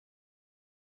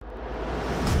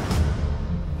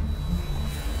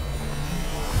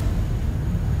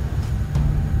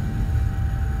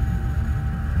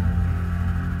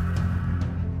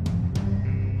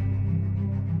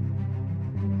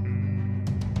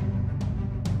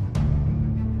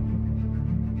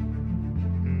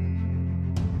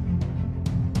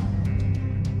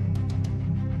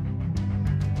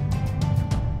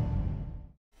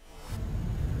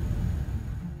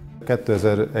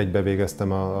2001-ben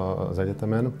végeztem az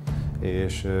egyetemen,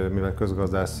 és mivel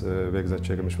közgazdász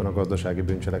végzettségem is van, a gazdasági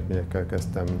bűncselekményekkel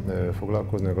kezdtem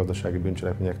foglalkozni, a gazdasági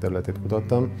bűncselekmények területét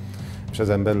kutattam, és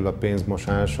ezen belül a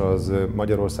pénzmosás az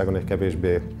Magyarországon egy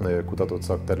kevésbé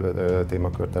kutatott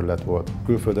témakörterület volt.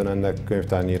 Külföldön ennek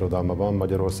könyvtárnyi irodalma van,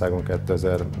 Magyarországon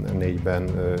 2004-ben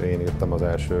én írtam az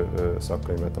első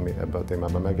szakkönyvet, ami ebben a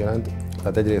témában megjelent.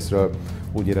 Tehát egyrésztről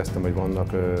úgy éreztem, hogy vannak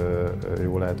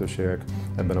jó lehetőségek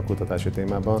ebben a kutatási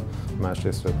témában,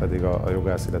 másrésztről pedig a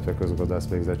jogász, illetve közgazdász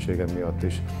végzettségem miatt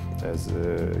is ez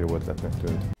jó ötletnek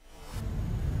tűnt.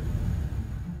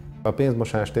 A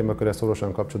pénzmosás témaköre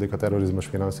szorosan kapcsolódik a terrorizmus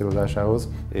finanszírozásához,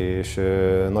 és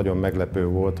nagyon meglepő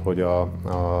volt, hogy a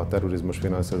terrorizmus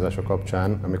finanszírozása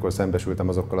kapcsán, amikor szembesültem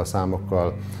azokkal a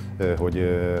számokkal,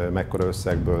 hogy mekkora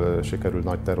összegből sikerült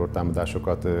nagy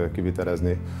terrortámadásokat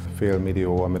kivitelezni, $500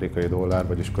 millió amerikai dollár,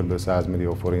 vagyis kb. 100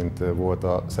 millió forint volt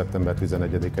a szeptember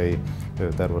 11-i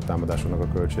terrortámadásoknak a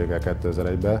költsége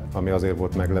 2001-ben, ami azért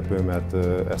volt meglepő, mert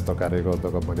ezt akár egy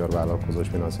gazdagabb magyar vállalkozó is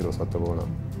finanszírozhatta volna.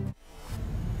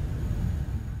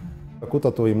 A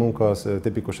kutatói munka az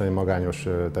tipikusan egy magányos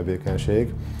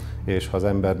tevékenység, és ha az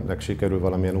embernek sikerül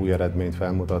valamilyen új eredményt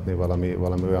felmutatni, valami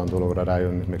olyan dologra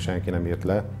rájönni, amit még senki nem írt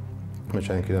le, vagy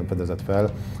senki nem fedezett fel,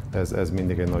 ez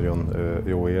mindig egy nagyon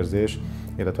jó érzés.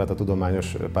 Illetve hát a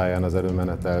tudományos pályán az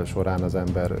előmenetel során az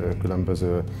ember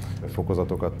különböző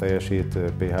fokozatokat teljesít,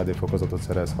 PhD fokozatot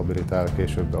szerez, habilitál,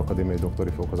 később akadémiai doktori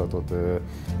fokozatot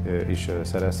is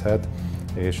szerezhet,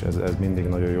 és ez mindig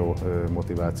nagyon jó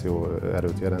motiváció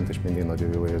erőt jelent, és mindig nagyon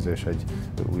jó érzés egy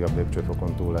újabb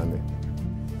lépcsőfokon túl lenni.